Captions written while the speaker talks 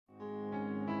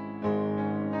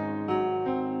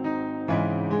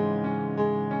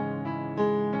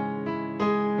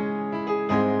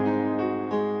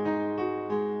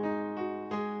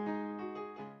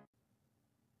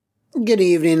Good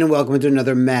evening and welcome to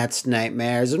another Matt's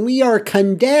Nightmares, and we are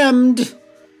Condemned.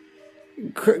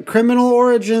 Criminal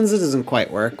Origins, it doesn't quite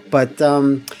work, but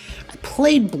I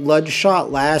played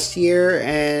Bloodshot last year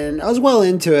and I was well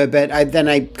into it, but then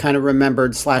I kind of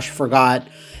remembered / forgot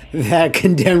that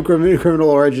Condemned Criminal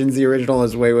Origins, the original,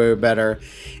 is way, way better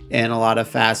in a lot of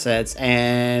facets,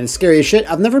 and scary as shit.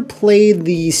 I've never played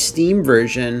the Steam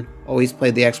version, always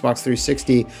played the Xbox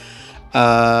 360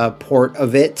 port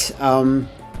of it.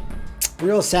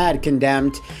 Real sad,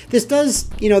 Condemned. This does,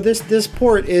 you know, this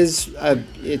port is,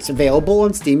 it's available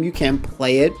on Steam, you can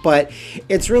play it, but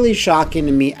it's really shocking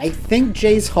to me. I think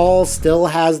Jace Hall still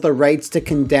has the rights to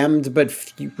Condemned,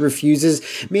 but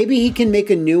refuses. Maybe he can make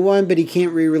a new one, but he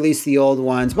can't re-release the old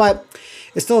ones, but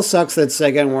it still sucks that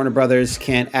Sega and Warner Brothers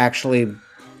can't actually,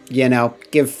 you know,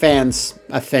 give fans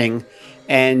a thing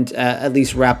and at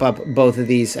least wrap up both of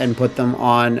these and put them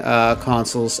on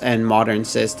consoles and modern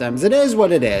systems. It is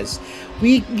what it is.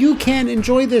 You can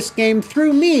enjoy this game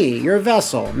through me, your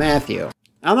vessel, Matthew.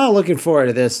 I'm not looking forward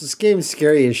to this. This game's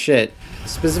scary as shit.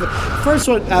 First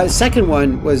one, second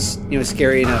one was, you know,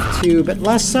 scary enough too, but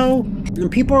less so. And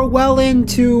people are well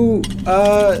into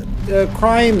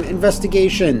crime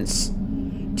investigations,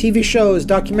 TV shows,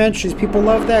 documentaries. People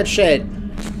love that shit.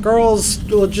 Girls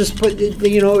will just put,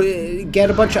 you know, get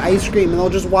a bunch of ice cream and they'll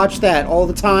just watch that all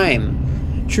the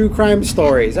time. True crime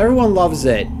stories. Everyone loves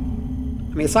it. I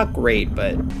mean, it's not great,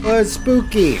 but it's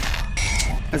spooky.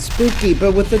 It's spooky,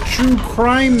 but with a true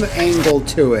crime angle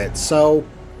to it. So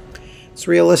it's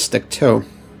realistic too.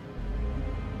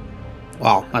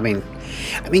 Well, I mean,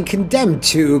 Condemned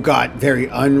 2 got very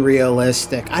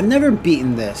unrealistic. I've never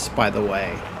beaten this, by the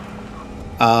way.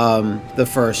 The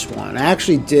first one. I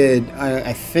actually did.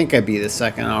 I think I beat the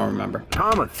second. I don't remember.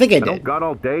 Thomas, I think I did. don't got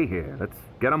all day here. Let's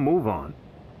get a move on.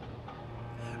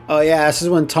 Oh yeah, this is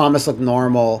when Thomas looked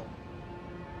normal,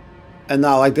 and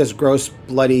not like this gross,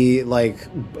 bloody, like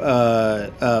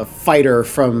fighter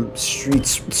from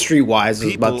Streetwise. I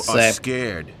was about to say. People are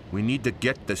scared. We need to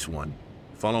get this one.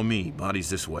 Follow me. Body's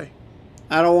this way.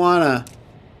 I don't wanna.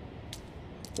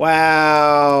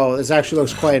 Wow, this actually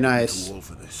looks quite nice. Too old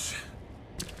for this.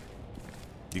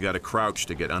 You gotta crouch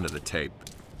to get under the tape.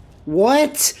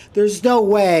 What? There's no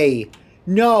way.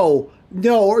 No.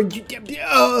 No. Or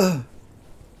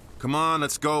Come on,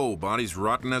 let's go. Body's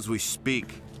rotten as we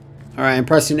speak. All right, I'm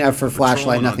pressing F for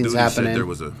flashlight. Patrolman on Nothing's duty happening. Said there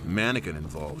was a mannequin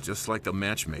involved, just like the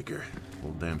matchmaker.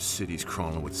 Whole damn city's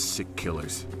crawling with sick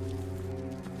killers.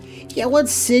 Yeah, what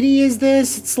city is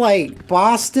this? It's like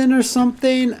Boston or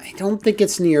something? I don't think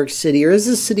it's New York City. Or is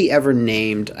this city ever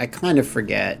named? I kind of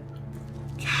forget.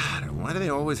 God, why do they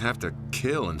always have to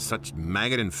kill in such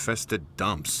maggot-infested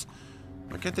dumps?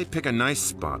 Why can't they pick a nice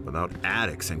spot without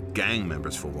addicts and gang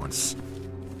members for once?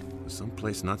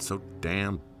 Someplace not so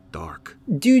damn dark.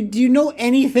 Dude, do you know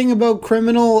anything about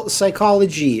criminal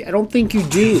psychology? I don't think you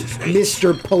do,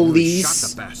 Mr.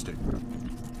 Police. Shot the bastard.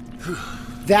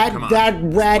 That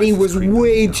ratty was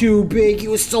way too big. He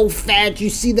was so fat.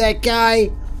 You see that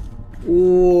guy?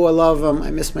 Ooh, I love him. I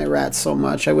miss my rats so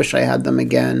much. I wish I had them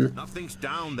again. Nothing's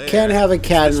down there. Can't have a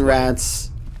cat and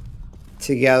rats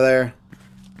together.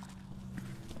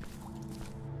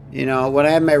 You know, when I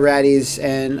had my ratties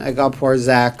and I got poor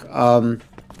Zach, the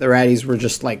ratties were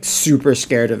just like super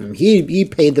scared of him. He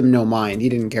paid them no mind. He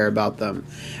didn't care about them.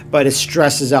 But it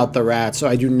stresses out the rats, so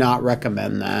I do not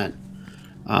recommend that.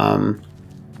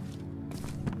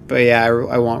 But yeah,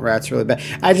 I want rats really bad.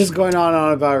 I just going on and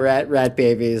on about rat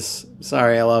babies.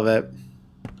 Sorry, I love it.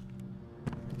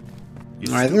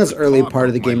 Alright, I think this early part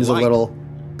of the game is a little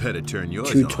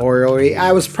tutorial-y.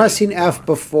 I was pressing F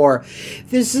before.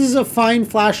 This is a fine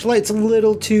flashlight. It's a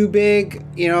little too big.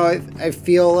 You know, I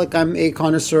feel like I'm a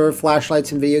connoisseur of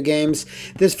flashlights in video games.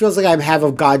 This feels like I have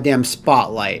a goddamn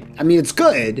spotlight. I mean, it's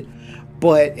good,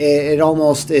 but it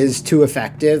almost is too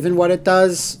effective in what it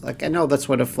does. Like, I know that's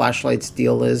what a flashlight's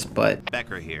deal is, but...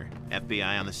 Becker here.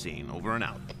 FBI on the scene. Over and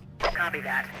out. Copy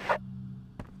that.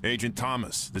 Agent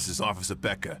Thomas, this is Officer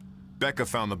Becker. Becker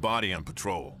found the body on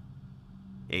patrol.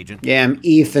 Agent? Yeah, I'm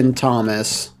Ethan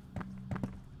Thomas.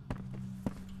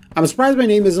 I'm surprised my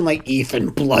name isn't like Ethan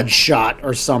Bloodshot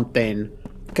or something.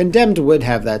 Condemned would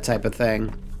have that type of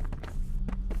thing.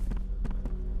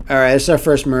 Alright, this is our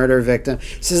first murder victim.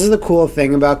 So this is the cool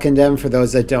thing about Condemned, for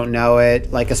those that don't know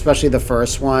it. Like, especially the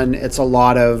first one. It's a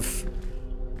lot of,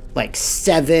 like,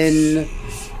 7...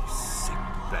 Sick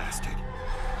bastard.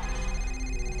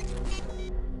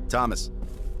 Thomas.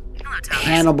 Hello, Thomas.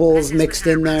 Cannibals This is mixed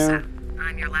in Lieutenant there. Rosa.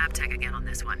 I'm your lab tech again on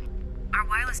this one. Our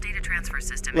wireless data transfer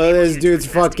system. Look at enables this you to dude's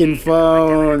fucking investigate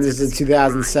phone. and This is a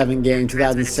 2007 game,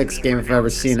 2006 game if I've ever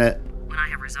seen it. When I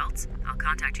have results, I'll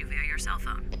contact you via your cell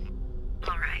phone.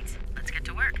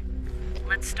 work.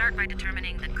 Let's start by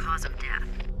determining the cause of death.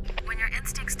 When your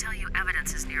instincts tell you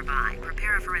evidence is nearby,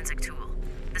 prepare a forensic tool.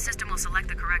 The system will select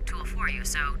the correct tool for you,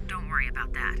 so don't worry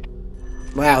about that.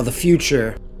 Wow, the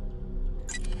future.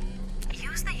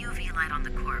 Use the UV light on the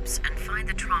corpse and find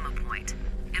the trauma point.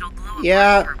 It'll glow a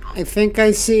Yeah, bright purple. I think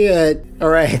I see it.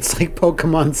 Alright, it's like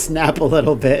Pokemon Snap a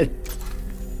little bit.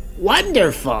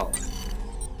 Wonderful!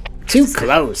 Too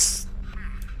close.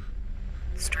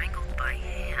 Strangled by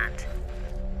hand.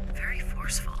 Very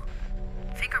forceful.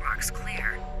 Finger marks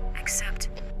clear, except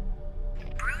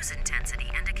bruise intensity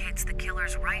indicates the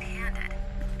killer's right-handed,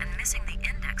 and missing the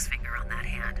index finger on that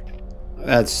hand.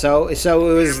 That's so it was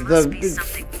There must the be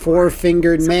something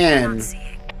four-fingered something we're man. not seeing.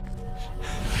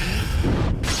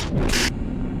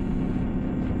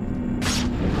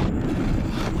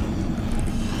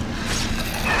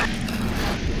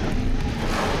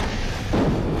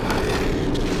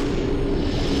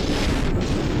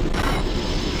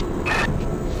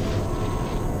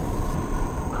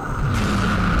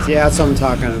 Yeah, that's what I'm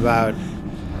talking about.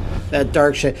 That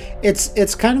dark shit.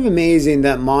 It's kind of amazing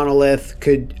that Monolith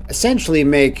could essentially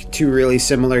make two really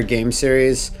similar game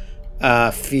series,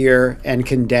 Fear and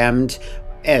Condemned,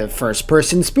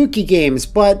 first-person spooky games,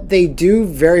 but they do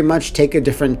very much take a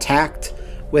different tact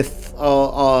with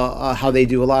how they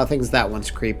do a lot of things. That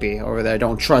one's creepy over there.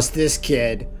 Don't trust this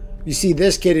kid. You see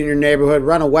this kid in your neighborhood,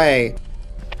 run away.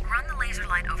 Run the laser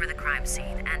light over the crime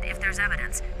scene, and if there's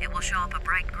evidence, it will show up a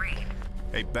bright green.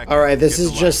 Hey, Becca, Alright, this get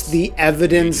is the just lights. the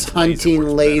evidence Agent hunting works better in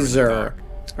the laser. dark.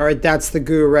 Alright, that's the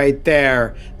goo right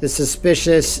there. The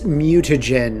suspicious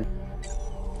mutagen.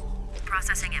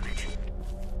 Processing image.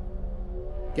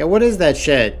 Yeah, what is that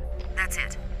shit? That's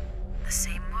it. The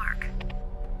same mark.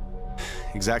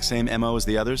 Exact same MO as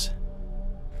the others?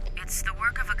 It's the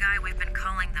work of a guy we've been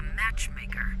calling the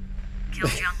matchmaker.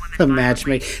 Kills young women The violently,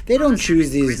 matchmaker. They don't poses them choose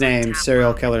in these grisly names, tableau, serial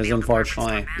and killers, builds portraits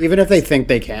unfortunately. for Even if they mannequins. think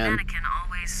they The can. mannequin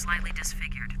always slightly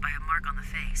disfigured by a mark on the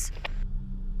face.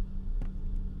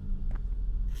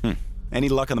 Any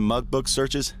luck on the mug book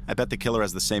searches? I bet the killer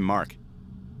has the same mark.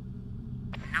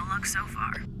 No luck so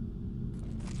far.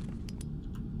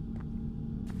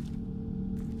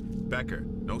 Becker,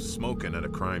 no smoking at a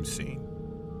crime scene.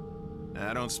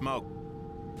 I don't smoke.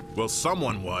 Well,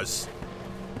 someone was.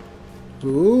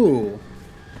 Ooh.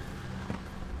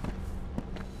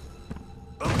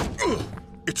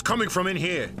 It's coming from in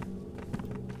here.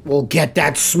 We'll get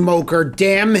that smoker,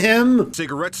 damn him!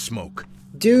 Cigarette smoke.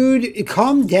 Dude,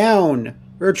 calm down.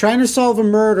 We're trying to solve a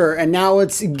murder, and now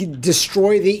it's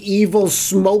destroy the evil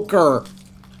smoker.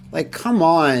 Like, come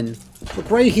on. Look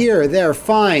right here, there,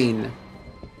 fine.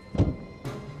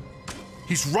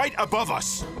 He's right above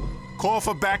us. Call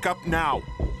for backup now.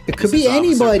 It could This be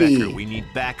is Officer anybody. Becker. We need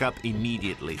backup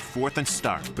immediately. 4th and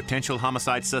Stark. Potential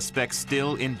homicide suspect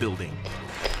still in building.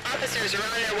 Officers are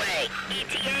on their way.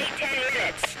 ETA 10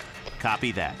 minutes.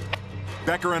 Copy that.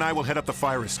 Becker and I will head up the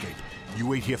fire escape. You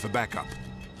wait here for backup.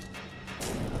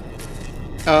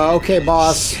 Okay,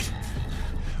 boss.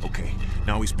 Okay,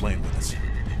 now he's playing with us.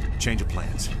 Change of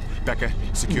plans. Becca,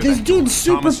 secure This that door. dude's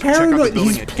super Thomas, check out the paranoid. building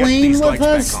He's and get playing these with lights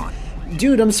us. back on.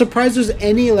 Dude, I'm surprised there's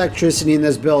any electricity in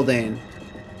this building.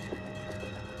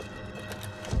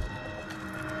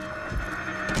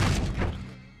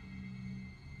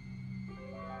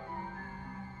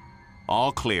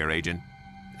 All clear, Agent.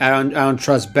 I don't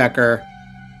trust Becker.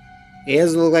 He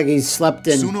doesn't look like he's slept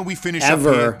in Sooner we finish ever.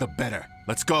 up here, the better.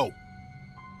 Let's go.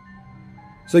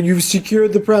 So you've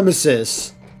secured the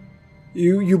premises.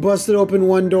 You busted open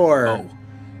one door. Oh,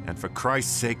 and for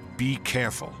Christ's sake, be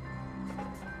careful.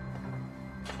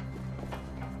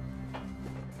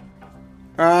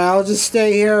 Alright, I'll just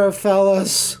stay here,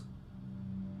 fellas.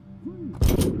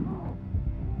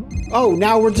 Oh,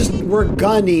 now we're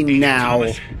gunning now.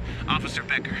 Thomas, Officer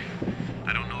Becker.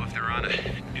 I don't know if they're on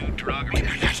a new drug or...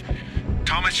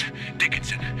 Thomas,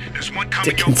 Dickinson. There's one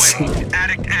coming Dickinson. your way.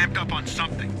 Addict amped up on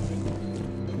something.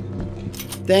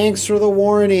 Thanks for the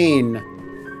warning.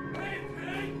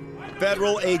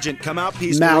 Federal agent, come out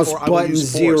peacefully Mouse or I will button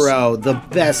use force. 0, the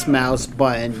best mouse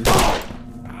button.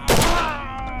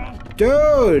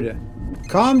 Dude,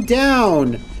 calm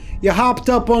down. You hopped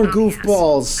up on The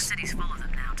goofballs. city's full of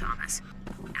them now, Thomas.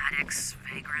 Addicts,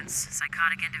 vagrants,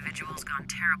 psychotic individuals gone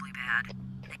terribly bad.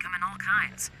 They come in all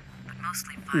kinds, but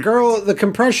mostly violent. Girl, the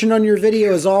compression on your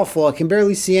video is awful. I can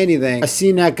barely see anything. I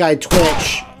seen that guy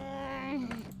twitch.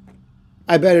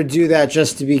 I better do that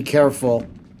just to be careful.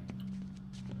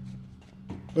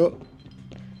 Oh.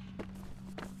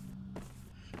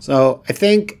 So, I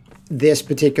think this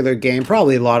particular game,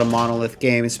 probably a lot of Monolith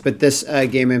games, but this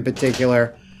game in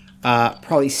particular,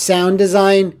 probably sound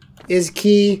design is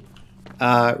key.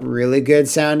 Really good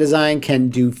sound design can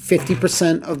do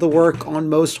 50% of the work on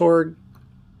most horror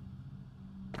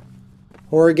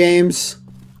games.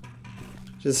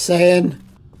 Just saying.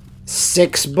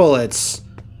 6 bullets.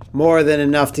 More than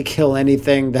enough to kill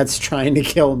anything that's trying to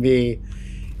kill me.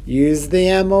 Use the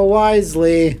ammo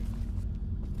wisely.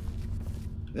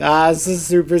 This is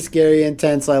super scary,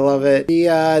 intense. I love it.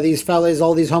 These fellas,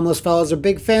 all these homeless fellas, are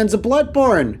big fans of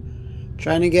Bloodborne.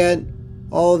 Trying to get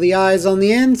all the eyes on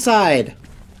the inside.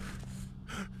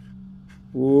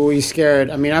 Ooh, he's scared.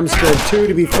 I mean, I'm scared too,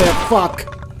 to be fair.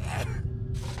 Fuck.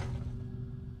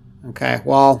 Okay,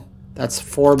 well, that's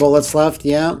 4 bullets left.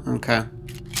 Yeah, okay.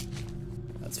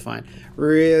 That's fine.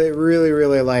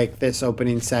 Really like this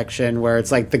opening section where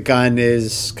it's like the gun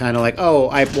is kind of like, oh,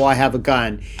 I have a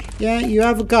gun. Yeah, you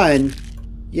have a gun.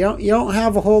 You don't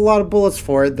have a whole lot of bullets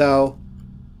for it though.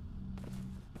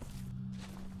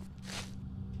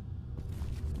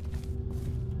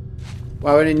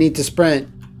 Why would it need to sprint?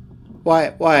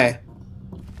 Why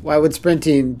would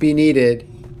sprinting be needed?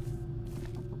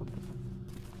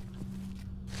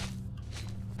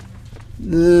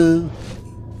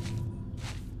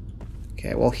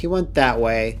 Okay, well, he went that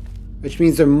way, which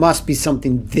means there must be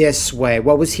something this way.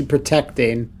 What was he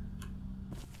protecting?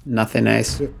 Nothing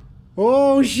nice.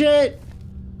 Oh, shit!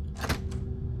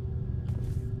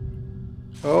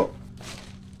 Oh.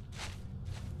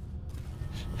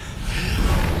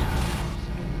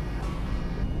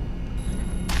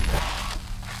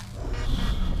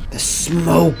 The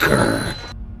smoker.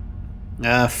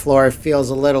 Floor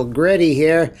feels a little gritty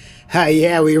here.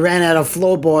 Yeah, we ran out of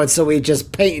floorboards, so we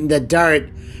just painted the dirt.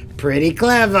 Pretty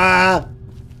clever.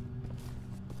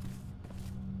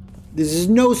 This is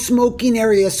no smoking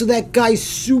area, so that guy's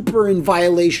super in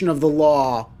violation of the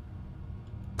law.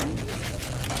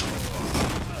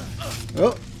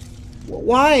 Oh,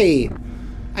 why?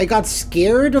 I got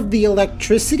scared of the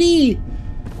electricity?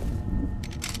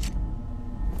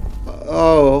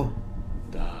 Oh.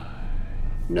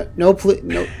 No, please,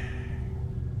 no.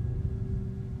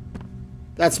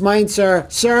 That's mine, sir.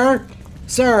 Sir?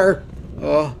 Sir?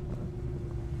 Oh.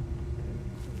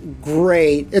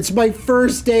 Great. It's my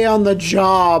first day on the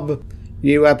job.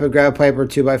 Need a weapon, grab a pipe or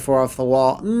 2x4 off the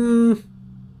wall. I'm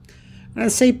gonna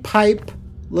say pipe.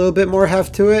 A little bit more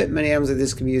heft to it. Many items like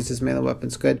this can be used as melee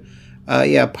weapons. Good.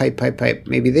 Yeah, pipe.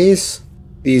 Maybe these?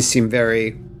 These seem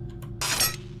very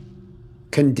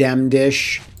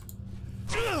condemned-ish.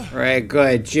 Alright,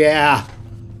 good. Yeah.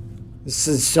 This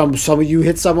is some of you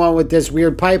hit someone with this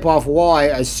weird pipe off a wall. I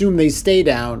assume they stay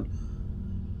down.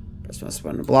 Press mouse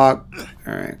button to block.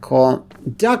 Alright, cool.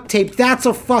 Duct tape, that's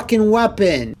a fucking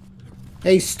weapon.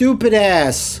 Hey, stupid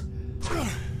ass.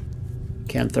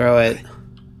 Can't throw it.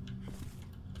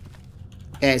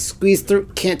 Yeah, squeeze through.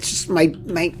 Can't just,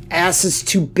 my ass is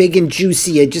too big and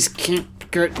juicy. I just can't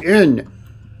get in.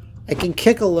 I can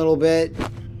kick a little bit.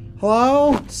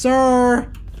 Hello,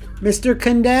 sir? Mr.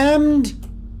 Condemned?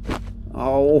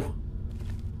 Oh.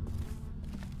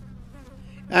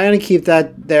 I'm gonna keep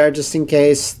that there just in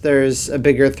case there's a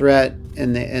bigger threat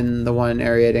in the one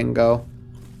area I didn't go.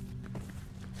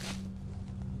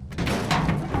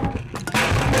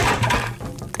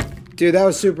 Dude, that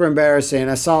was super embarrassing.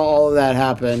 I saw all of that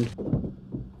happen.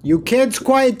 You kids,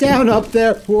 quiet down up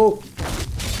there. Whoa.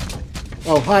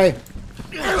 Oh, hi.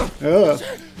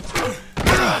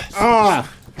 Ah.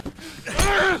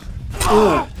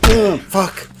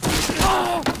 Fuck.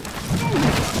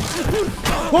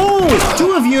 Oh,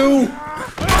 2 of you.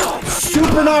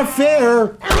 Super not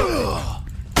fair.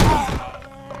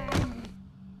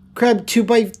 Grab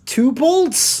 2x2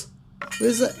 bolts? What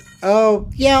is it? Oh,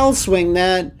 yeah, I'll swing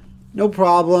that. No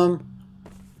problem.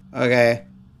 Okay.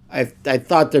 I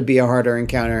thought there'd be a harder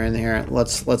encounter in here.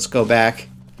 Let's go back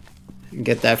and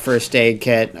get that first aid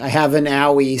kit. I have an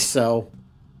owie, so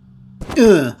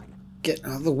get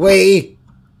out of the way.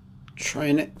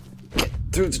 Trying to get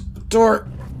through the door.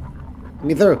 Let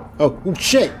me through. Oh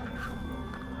shit.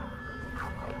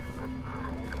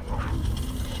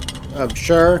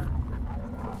 Sure.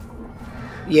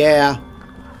 Yeah.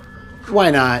 Why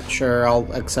not? Sure,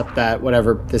 I'll accept that.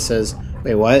 Whatever this is.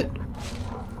 Wait, what?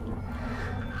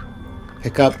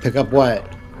 Pick up what?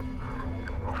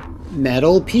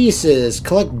 Metal pieces.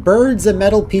 Collect birds and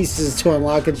metal pieces to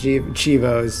unlock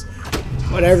achievos.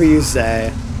 Whatever you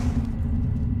say.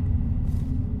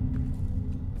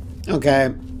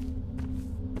 Okay.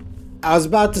 I was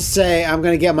about to say I'm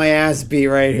gonna get my ass beat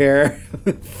right here.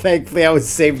 Thankfully, I was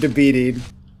saved a beating.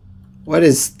 What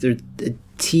is there? A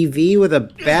TV with a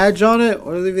badge on it?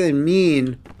 What does it even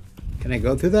mean? Can I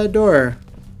go through that door?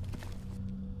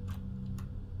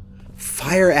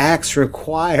 Fire axe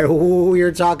required. Ooh,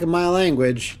 you're talking my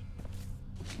language.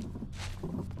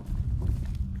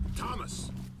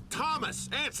 Thomas! Thomas,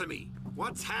 answer me!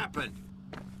 What's happened?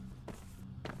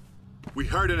 We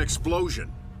heard an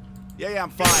explosion. Yeah,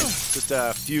 I'm fine. Just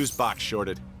a fuse box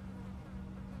shorted.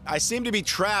 I seem to be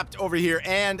trapped over here,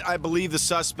 and I believe the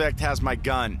suspect has my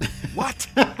gun. What?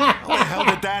 How the hell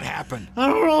did that happen? I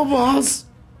don't know, boss.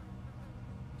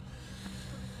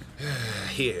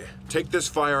 Here, take this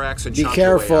fire axe and Be chop your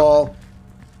way out. careful.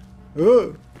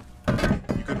 Ooh.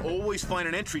 You can always find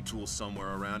an entry tool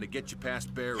somewhere around to get you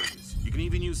past barriers. You can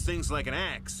even use things like an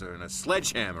axe or a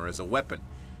sledgehammer as a weapon.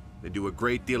 They do a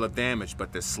great deal of damage,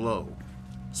 but they're slow.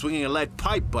 Swinging a lead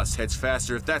pipe busts heads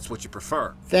faster if that's what you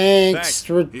prefer. Thanks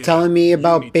for telling me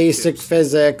about basic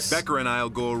physics. Becker and I'll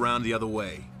go around the other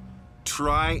way.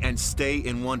 Try and stay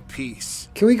in one piece.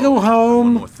 Can we go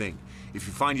home? One more thing. If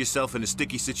you find yourself in a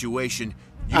sticky situation,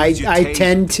 I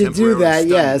tend to do that,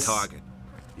 yes. Target.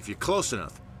 If you're close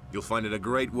enough, you'll find it a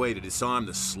great way to disarm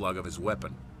the slug of his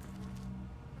weapon.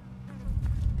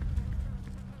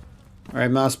 Alright,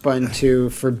 mouse button 2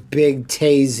 for big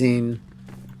tasing.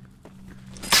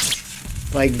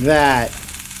 Like that.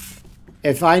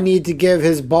 If I need to give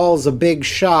his balls a big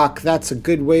shock, that's a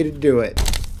good way to do it.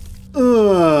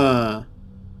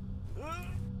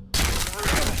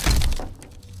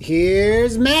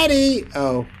 Here's Maddie!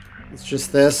 Oh, it's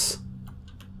just this.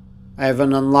 I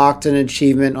haven't unlocked an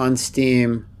achievement on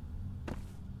Steam.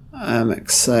 I'm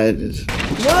excited.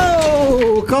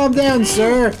 Whoa! Calm down,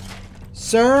 sir!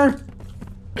 Sir?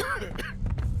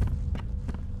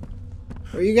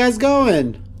 Where are you guys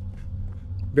going?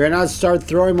 Better not start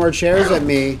throwing more chairs at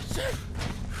me.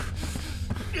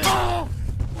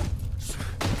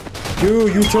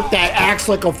 Dude, you took that axe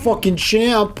like a fucking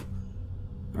champ.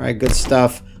 Alright, good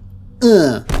stuff.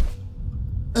 I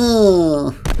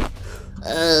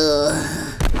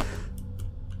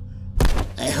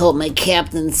hope my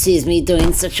captain sees me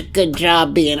doing such a good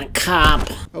job being a cop.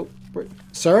 Oh,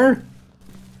 sir?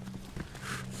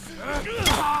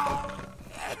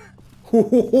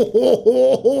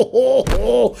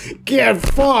 Get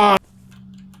fucked!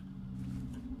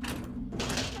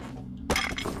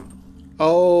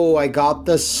 Oh, I got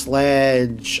the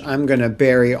sledge. I'm gonna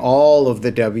bury all of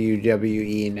the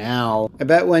WWE now. I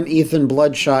bet when Ethan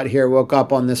Bloodshot here woke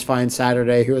up on this fine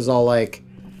Saturday, he was all like,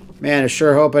 man, I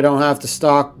sure hope I don't have to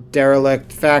stalk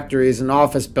derelict factories and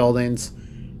office buildings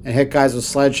and hit guys with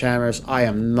sledgehammers. I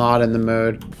am not in the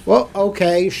mood. Well,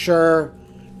 okay, sure.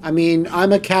 I mean,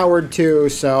 I'm a coward too,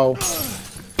 so...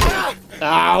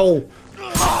 Ow!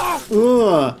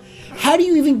 Ugh. How do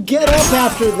you even get up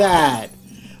after that?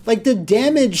 Like, the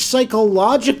damage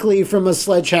psychologically from a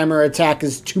sledgehammer attack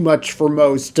is too much for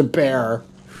most to bear.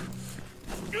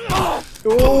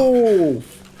 Oh!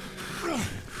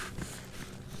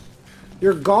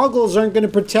 Your goggles aren't going to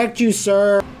protect you,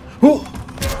 sir. Fuck.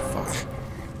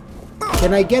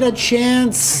 Can I get a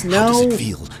chance? No? How does it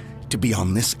feel to be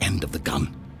on this end of the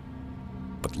gun?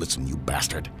 But listen, you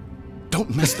bastard.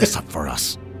 Don't mess this up for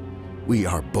us. We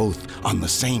are both on the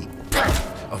same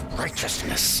path of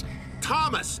righteousness.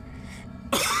 Thomas!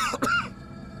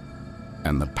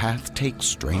 And the path takes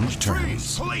strange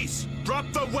turns. Police! Drop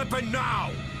the weapon now!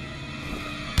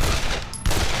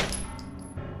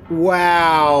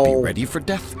 Wow. Be ready for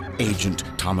death, Agent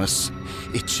Thomas.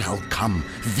 It shall come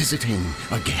visiting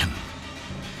again.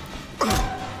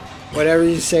 Whatever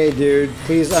you say, dude.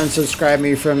 Please unsubscribe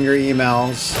me from your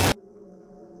emails.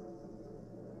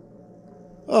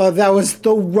 Oh, that was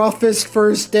the roughest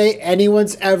first day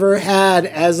anyone's ever had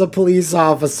as a police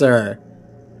officer.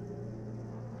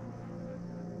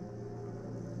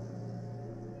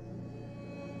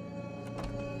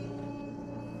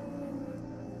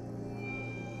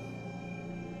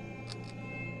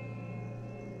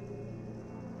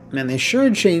 Man, they sure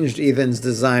changed Ethan's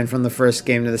design from the first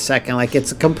game to the second. Like,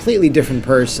 it's a completely different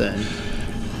person.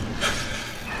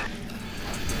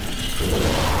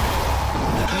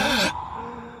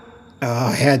 Oh,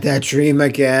 I had that dream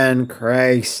again.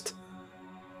 Christ.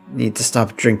 Need to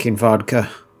stop drinking vodka.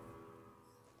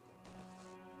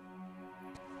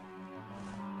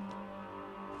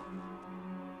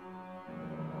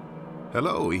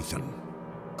 Hello, Ethan.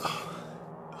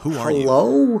 Who are you?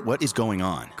 Hello? What is going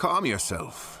on? Calm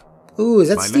yourself. Ooh, is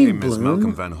that My Steve name is Bloom?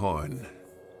 Malcolm Van Horn.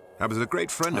 I was a great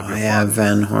friend of your yeah, father's.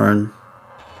 Van Horn.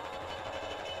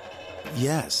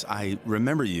 Yes, I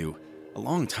remember you a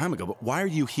long time ago, but why are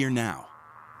you here now?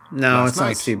 No, Last it's not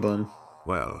night. Steve Bloom.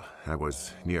 Well, I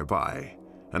was nearby.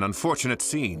 An unfortunate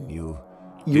scene. You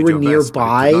You did were your best, but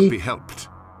it could nearby? not be helped.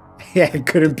 Yeah, it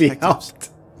couldn't be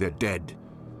helped. They're dead.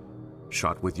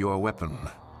 Shot with your weapon.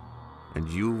 And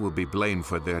you will be blamed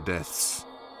for their deaths.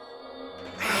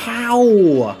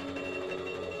 How?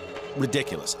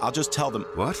 ridiculous. I'll just tell them.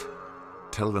 What?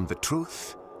 Tell them the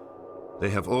truth? They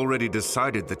have already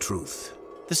decided the truth.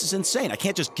 This is insane. I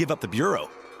can't just give up the Bureau.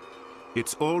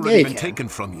 It's already been taken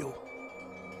from you.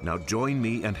 Now join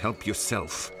me and help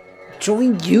yourself.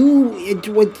 Join you?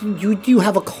 You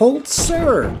have a cult,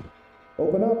 sir?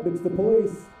 Open up, it's the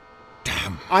police.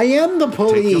 Damn. I am the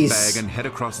police. Take your bag and head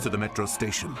across to the metro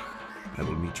station. I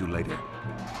will meet you later.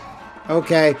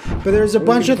 Okay, but there's a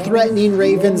bunch of threatening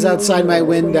ravens outside my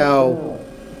window.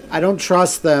 I don't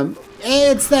trust them.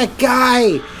 Hey, it's that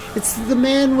guy! It's the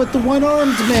man with the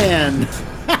one-armed man!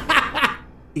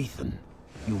 Ethan,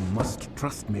 you must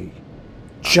trust me.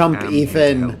 Jump,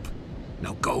 Ethan.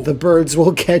 Now go. The birds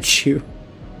will catch you.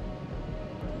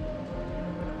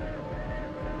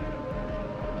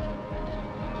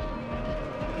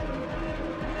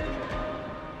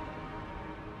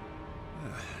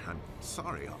 I'm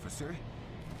sorry, officer.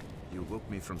 You woke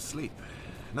me from sleep.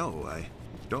 No, I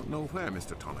don't know where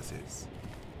Mr. Thomas is.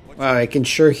 Wow, I can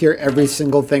sure hear every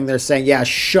single thing they're saying. Yeah,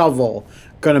 shovel.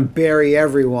 Gonna bury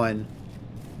everyone.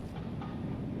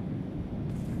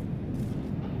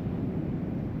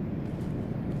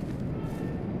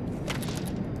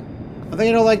 One thing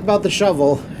I don't like about the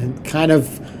shovel, it kind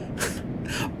of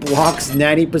blocks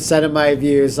 90% of my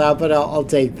views, but I'll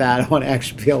take that. I want to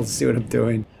actually be able to see what I'm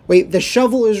doing. Wait, the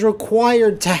shovel is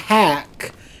required to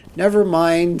hack. Never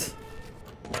mind.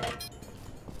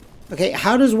 Okay,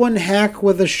 how does one hack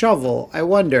with a shovel? I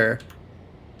wonder.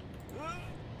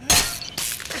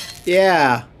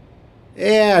 Yeah.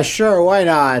 Yeah, sure, why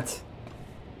not?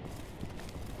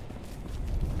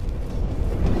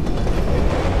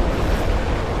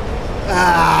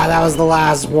 Ah, that was the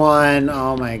last one.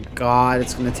 Oh my god,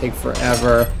 it's gonna take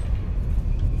forever.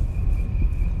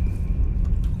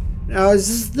 Now,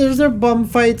 is there bum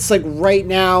fights, like, right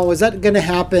now? Is that gonna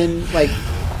happen? Like,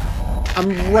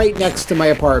 I'm right next to my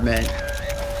apartment.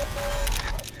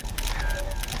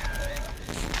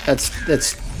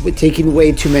 That's taking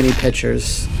way too many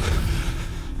pictures.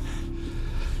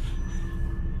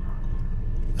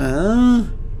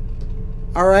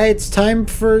 Alright, it's time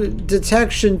for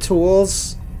detection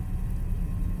tools.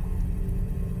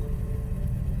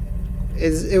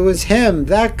 It was him,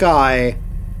 that guy.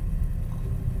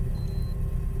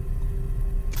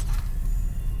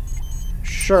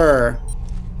 Sure.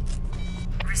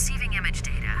 Receiving image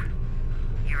data.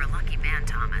 You're a lucky man,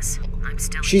 Thomas. I'm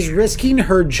still She's here. risking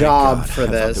her job for I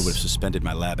thought this. they would have suspended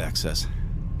my lab access.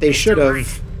 They should Don't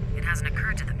have. worry. It hasn't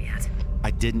occurred to them yet.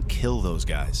 I didn't kill those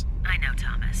guys. I know,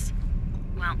 Thomas.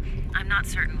 Well, I'm not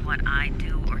certain what I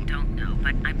do or don't know,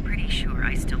 but I'm pretty sure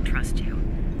I still trust you.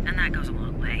 And that goes a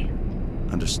long way.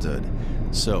 Understood.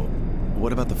 So,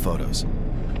 what about the photos?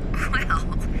 Well,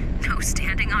 no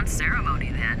standing on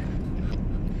ceremony then.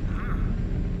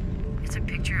 It's a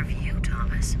picture of you,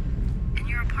 Thomas, in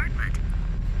your apartment.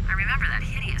 I remember that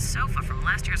hideous sofa from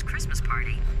last year's Christmas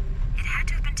party. It had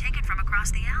to have been taken from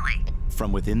across the alley.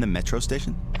 From within the metro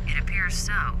station? It appears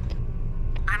so.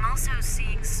 I'm also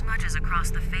seeing smudges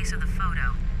across the face of the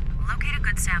photo. Locate a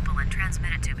good sample and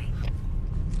transmit it to me.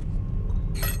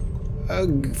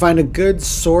 Find a good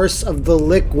source of the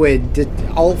liquid.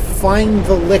 I'll find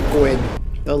the liquid.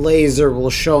 The laser will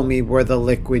show me where the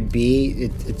liquid be.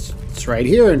 It's right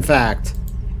here, in fact.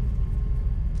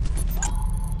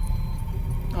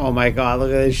 Oh my god,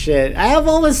 look at this shit. I have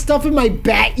all this stuff in my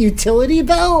bat utility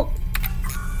belt?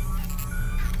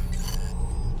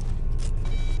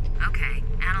 Okay,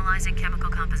 analyzing chemical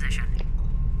composition.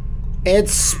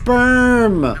 It's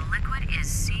sperm! The liquid is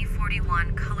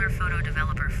C41 color photo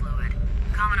developer fluid.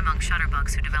 Common among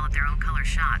shutterbugs who develop their own color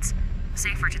shots.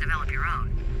 Safer to develop your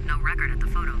own. No record at the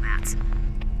photo mats.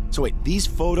 So wait, these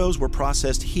photos were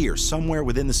processed here, somewhere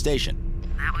within the station?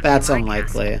 That's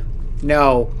unlikely.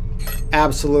 No,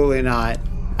 absolutely not.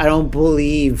 I don't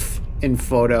believe in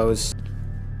photos.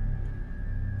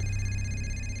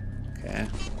 Okay.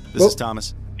 This is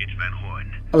Thomas. It's Van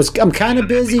Horn. I'm kind of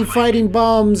busy fighting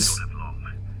bums.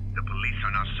 The police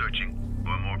are now searching,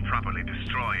 or more properly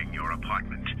destroying your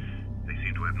apartment. They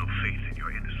seem to have no faith in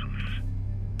your innocence.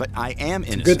 But I am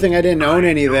innocent. Good thing I didn't own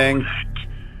anything.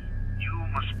 You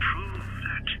must prove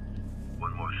that.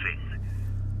 One more thing.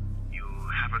 You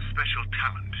have a special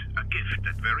talent, a gift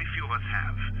that very few of us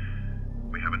have.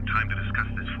 We haven't time to discuss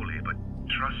this fully, but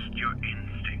trust your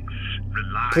instincts.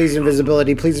 Rely Please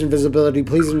invisibility, please invisibility,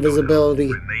 please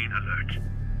invisibility. Remain alert.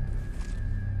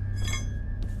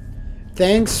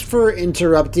 Thanks for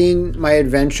interrupting my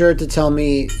adventure to tell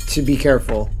me to be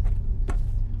careful.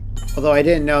 Although I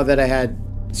didn't know that I had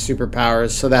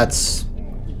superpowers, so that's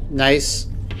nice.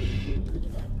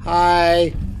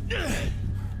 Hi.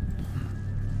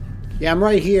 Yeah, I'm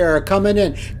right here. Coming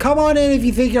in. Come on in if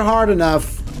you think you're hard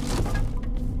enough.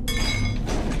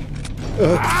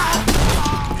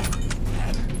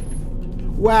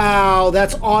 Wow,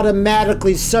 that's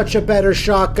automatically such a better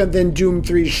shotgun than Doom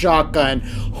 3 shotgun.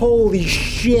 Holy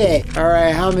shit.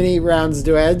 Alright, how many rounds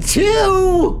do I have?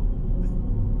 2!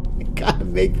 I gotta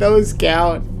make those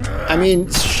count. I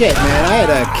mean, shit, man. I had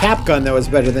a cap gun that was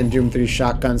better than Doom 3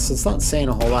 shotgun, so it's not saying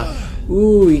a whole lot.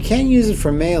 Ooh, you can't use it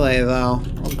for melee, though.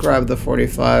 I'll grab the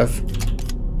 45.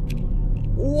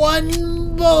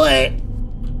 1 bullet!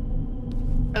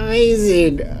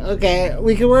 Amazing. Okay,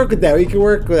 we can work with that. We can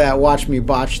work with that. Watch me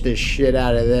botch this shit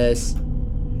out of this.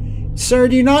 Sir,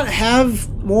 do you not have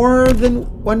more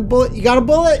than 1 bullet? You got a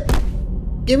bullet?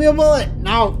 Give me a bullet.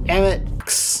 No, damn it.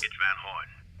 It's Van Horn.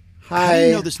 Hi. How do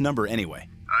you know this number anyway?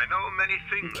 I know many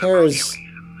things Who cares? about you,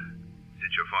 Ethan.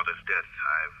 Since your father's death,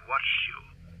 I've watched you,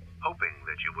 hoping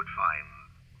that you would find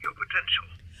your potential.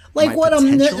 Like My what?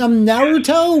 potential? I'm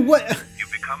Naruto? What?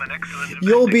 You've become an excellent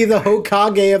You'll be the investigator.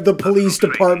 Hokage of the police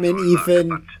Training department, for luck, Ethan.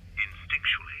 but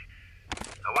instinctually.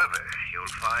 However, you'll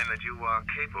find that you are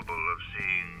capable of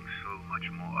seeing so much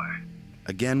more.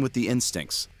 Again with the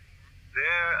instincts.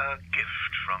 They're a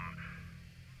gift from,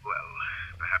 well,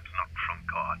 perhaps not from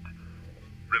God.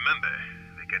 Remember,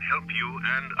 they can help you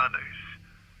and others.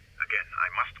 Again, I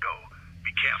must go.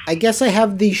 Be careful. I guess I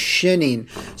have the shinning.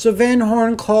 So Van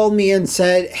Horn called me and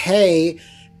said, hey,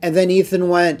 and then Ethan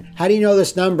went, how do you know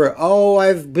this number? Oh,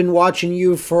 I've been watching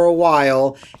you for a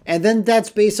while. And then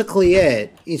that's basically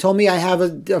it. He told me I have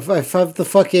the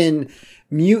fucking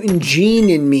mutant gene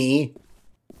in me.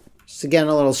 Just again,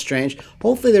 a little strange.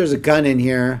 Hopefully there's a gun in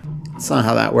here. That's not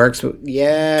how that works, but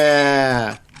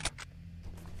yeah.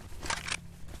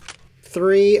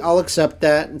 3, I'll accept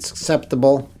that. It's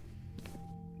acceptable.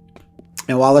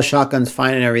 And while the shotgun's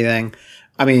fine and everything,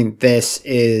 I mean, this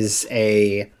is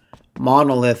a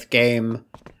Monolith game.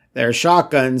 There are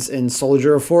shotguns in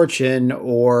Soldier of Fortune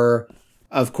or,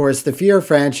 of course, the Fear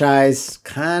franchise.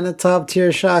 Kind of top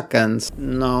tier shotguns.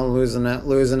 No, losing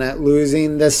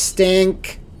the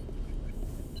stink.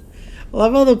 I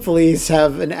love how the police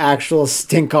have an actual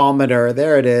stinkometer.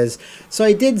 There it is. So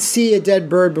I did see a dead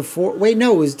bird before. Wait,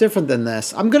 no, it was different than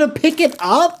this. I'm going to pick it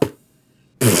up?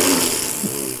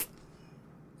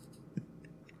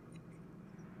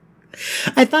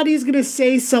 I thought he was going to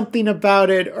say something about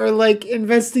it or, like,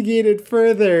 investigate it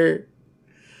further.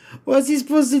 What's he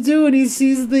supposed to do when he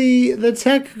sees the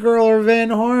tech girl or Van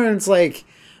Horn? It's like,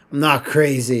 I'm not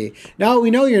crazy. No,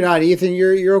 we know you're not, Ethan.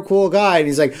 You're a cool guy. And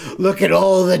he's like, look at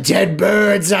all the dead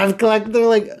birds I've collected. They're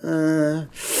like,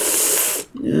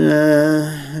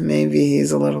 maybe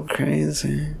he's a little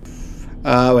crazy.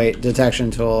 Wait,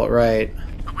 detection tool, right.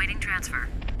 Awaiting transfer.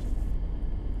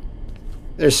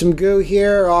 There's some goo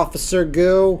here, Officer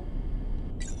Goo.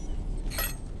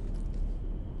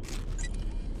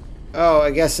 Oh, I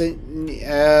guess it,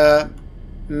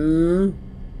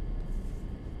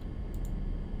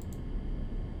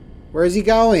 Where's he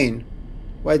going?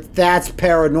 What? That's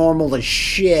paranormal as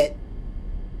shit.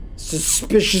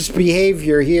 Suspicious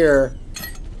behavior here.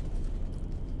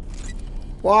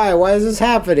 Why? Why is this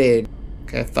happening?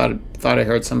 Okay, I thought I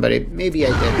heard somebody. Maybe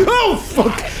I did. Oh,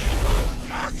 fuck!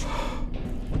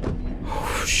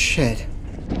 Oh, shit.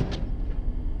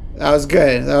 That was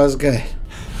good. That was good.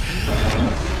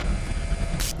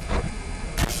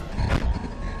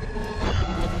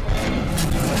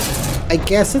 I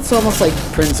guess it's almost like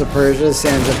Prince of Persia,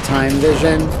 Sands of Time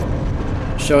Vision,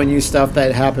 showing you stuff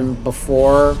that happened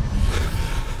before.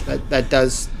 That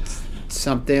does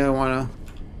something. I wanna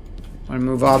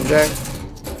move object.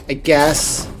 I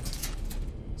guess.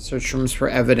 Search rooms for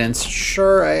evidence.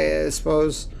 Sure, I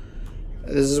suppose.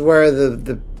 This is where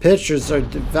the pictures are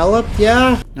developed.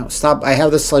 Yeah. No, stop. I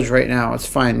have the sledge right now. It's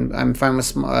fine. I'm fine with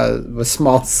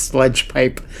small sledge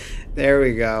pipe. There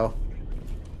we go.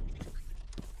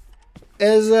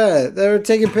 They're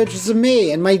taking pictures of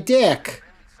me and my dick.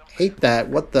 Hate that.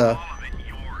 What the?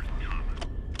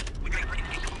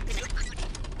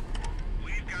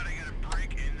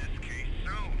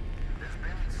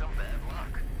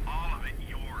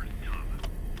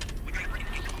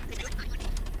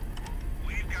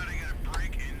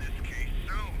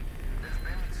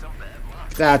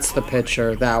 That's the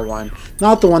picture, that one.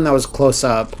 Not the one that was close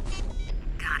up.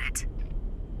 Got it.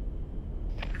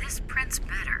 This print's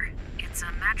better. It's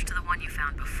a match to the one you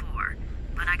found before,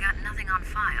 but I got nothing on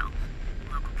file.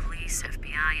 Local police,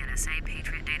 FBI, NSA,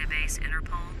 Patriot Database,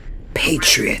 Interpol.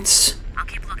 Patriots. I'll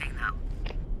keep looking, though.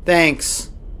 Thanks.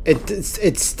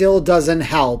 It still doesn't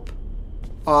help.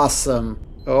 Awesome.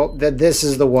 Oh, this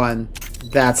is the one.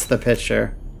 That's the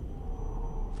picture.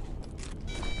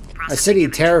 A city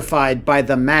terrified by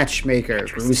the matchmaker.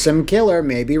 Gruesome killer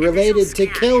may be related to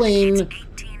killing.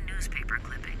 18 newspaper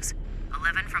clippings.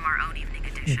 11 from our own evening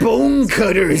edition. Bone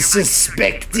cutters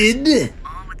suspected.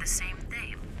 All with the same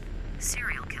theme.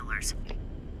 Serial killers.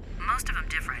 Most of them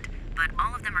different, but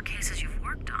all of them are cases you've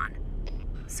worked on.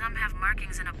 Some have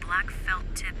markings in a black felt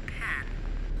tip pen.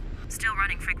 Still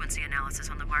running frequency analysis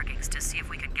on the markings to see if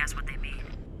we can guess what they mean.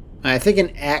 I think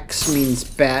an X means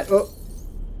bad. Oh.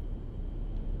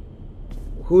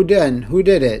 Who done? Who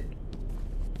did it?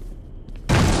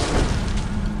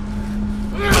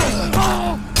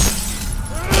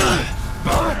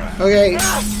 Okay,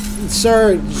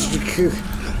 sir.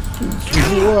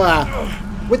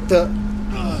 What the?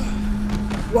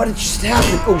 What did just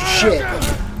happen? Oh shit!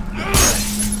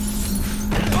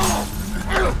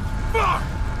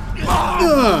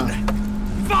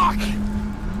 Fuck!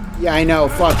 Yeah, I know.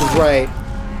 Fuck is right.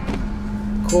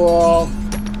 Cool.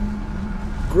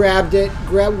 Grabbed it.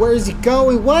 Where is he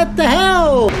going? What the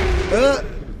hell?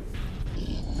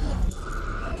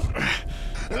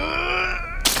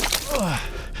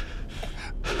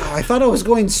 I thought I was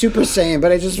going Super Saiyan,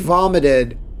 but I just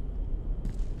vomited.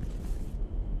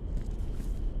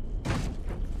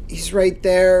 He's right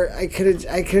there. I could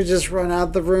have just run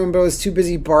out the room, but I was too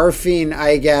busy barfing,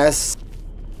 I guess.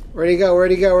 Where'd he go?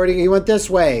 Where'd he go? Where'd he go? He went this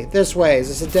way. This way. Is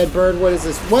this a dead bird? What is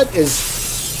this? What is...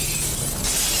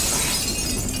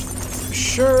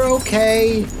 Sure,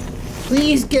 okay.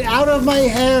 Please get out of my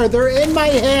hair. They're in my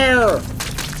hair.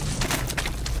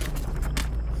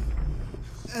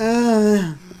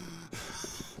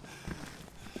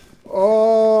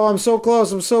 Oh, I'm so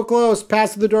close. I'm so close.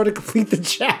 Pass through the door to complete the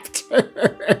chapter.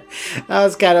 That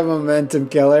was kind of a momentum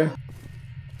killer.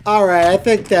 All right, I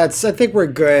think we're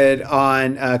good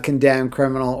on Condemned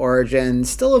Criminal Origins.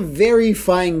 Still a very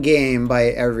fine game by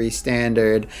every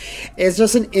standard. It's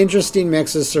just an interesting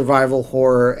mix of survival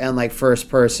horror and like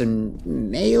first-person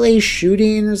melee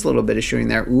shooting. There's a little bit of shooting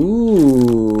there.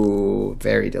 Ooh,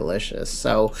 very delicious.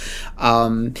 So,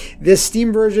 this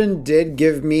Steam version did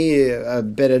give me a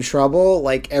bit of trouble.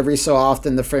 Like every so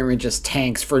often, the frame rate just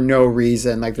tanks for no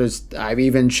reason. Like I've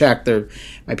even checked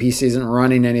my PC isn't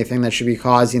running anything that should be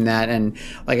causing that, and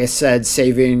like I said,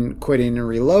 saving, quitting, and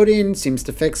reloading seems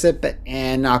to fix it, but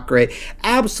not great.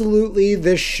 Absolutely,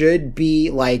 this should be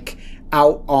like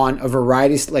out on a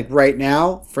variety, like right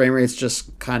now, frame rate's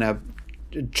just kind of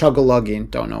chug-a-lugging,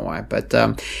 don't know why, but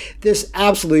this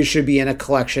absolutely should be in a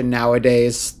collection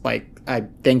nowadays. Like I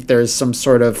think there's some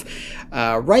sort of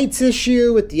rights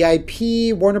issue with the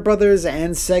IP. Warner Brothers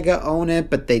and Sega own it,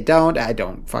 but they don't. I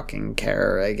don't fucking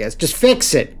care, I guess. Just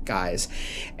fix it, guys.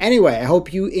 Anyway, I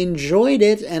hope you enjoyed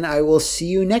it, and I will see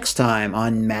you next time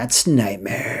on Matt's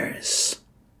Nightmares.